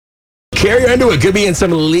Carrie Underwood could be in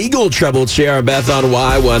some legal trouble. Share Beth on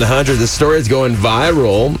Y100. The story is going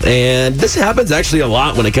viral, and this happens actually a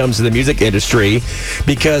lot when it comes to the music industry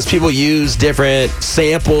because people use different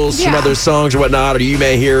samples from other songs or whatnot, or you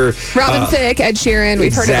may hear Robin Thicke, Ed Sheeran.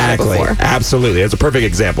 We've heard about it before. Absolutely. That's a perfect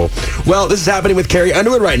example. Well, this is happening with Carrie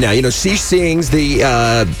Underwood right now. You know, she sings the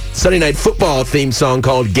Sunday Night Football theme song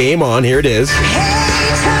called Game On. Here it is.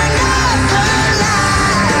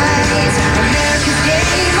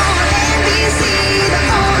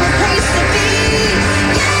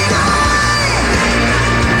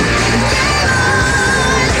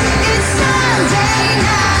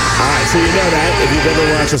 So you know that. If you've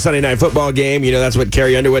ever watched a Sunday Night Football game, you know that's what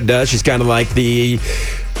Carrie Underwood does. She's kind of like the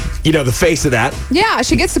face of that. Yeah,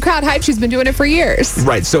 she gets the crowd hyped. She's been doing it for years.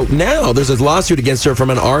 Right. So now there's a lawsuit against her from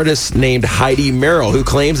an artist named Heidi Merrill who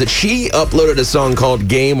claims that she uploaded a song called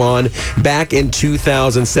Game On back in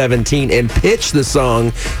 2017 and pitched the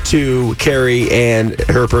song to Carrie and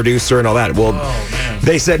her producer and all that. Well,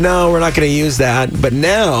 they said, no, we're not going to use that. But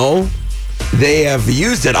now they have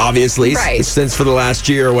used it, obviously, since for the last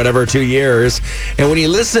year or whatever, 2 years. And when you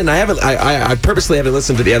listen, I purposely haven't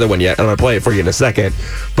listened to the other one yet. I'm going to play it for you in a second.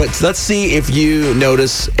 But let's see if you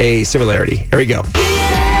notice a similarity. Here we go.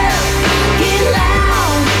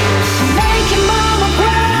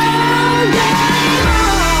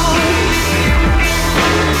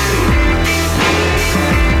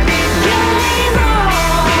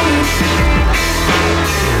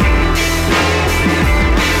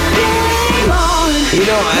 You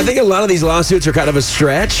know, I think a lot of these lawsuits are kind of a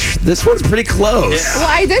stretch. This one's pretty close. Well,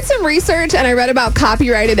 I did some research and I read about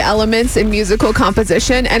copyrighted elements in musical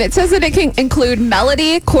composition, and it says that it can include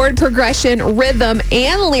melody, chord progression, rhythm,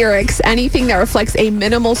 and lyrics, anything that reflects a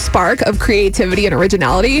minimal spark of creativity and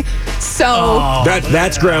originality. So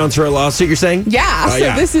that's grounds for a lawsuit, you're saying?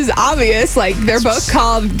 Yeah. This is obvious. Like, they're both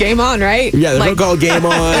called Game On, right? Yeah, they're both called Game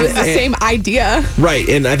On. It was the same idea. Right,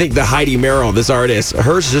 and I think the Heidi Merrill, this artist,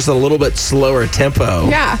 hers is just a little bit slower tempo.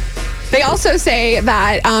 Yeah. They also say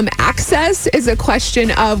that access is a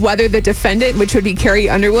question of whether the defendant, which would be Carrie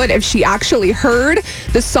Underwood, if she actually heard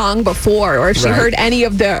the song before or if she heard any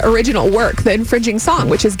of the original work, the infringing song,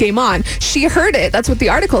 which is Game On. She heard it. That's what the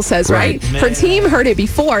article says, right? Her team heard it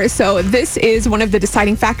before. So this is one of the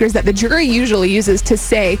deciding factors that the jury usually uses to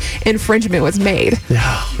say infringement was made.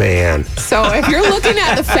 Oh, man. So if you're looking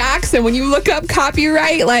at the facts and when you look up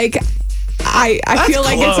copyright, like, I feel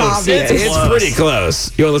like it's obvious. It's pretty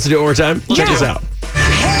close. You want to listen to it one more time? Check this out.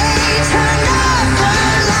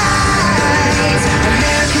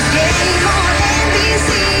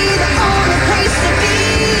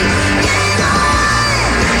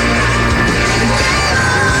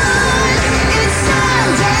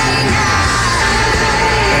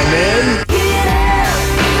 And then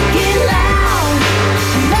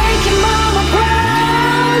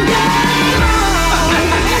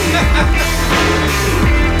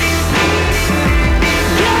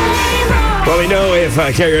well, we know if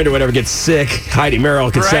Carrie Underwood ever gets sick, Heidi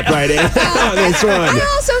Merrill can step right in on this one. I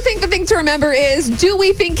also think the thing to remember is, do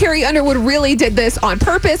we think Carrie Underwood really did this on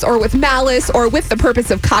purpose or with malice or with the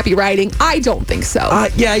purpose of copywriting? I don't think so.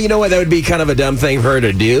 Yeah, you know what? That would be kind of a dumb thing for her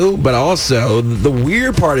to do. But also, the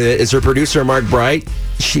weird part of it is her producer, Mark Bright,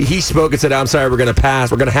 he spoke and said, I'm sorry, we're going to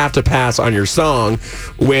pass. We're going to have to pass on your song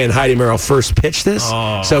when Heidi Merrill first pitched this.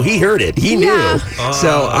 So he heard it. He knew.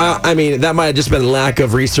 So, I mean, that might have just been lack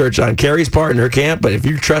of research on Carrie's part in her camp. But if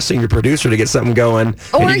you're trusting your producer to get something going.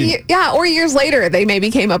 Or years later, they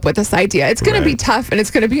maybe came up with this idea. It's going to be tough, and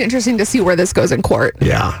it's going to be interesting to see where this goes in court.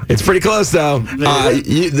 Yeah, it's pretty close, though.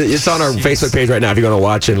 It's on our Facebook page right now if you're going to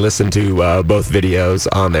watch and listen to both videos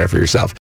on there for yourself.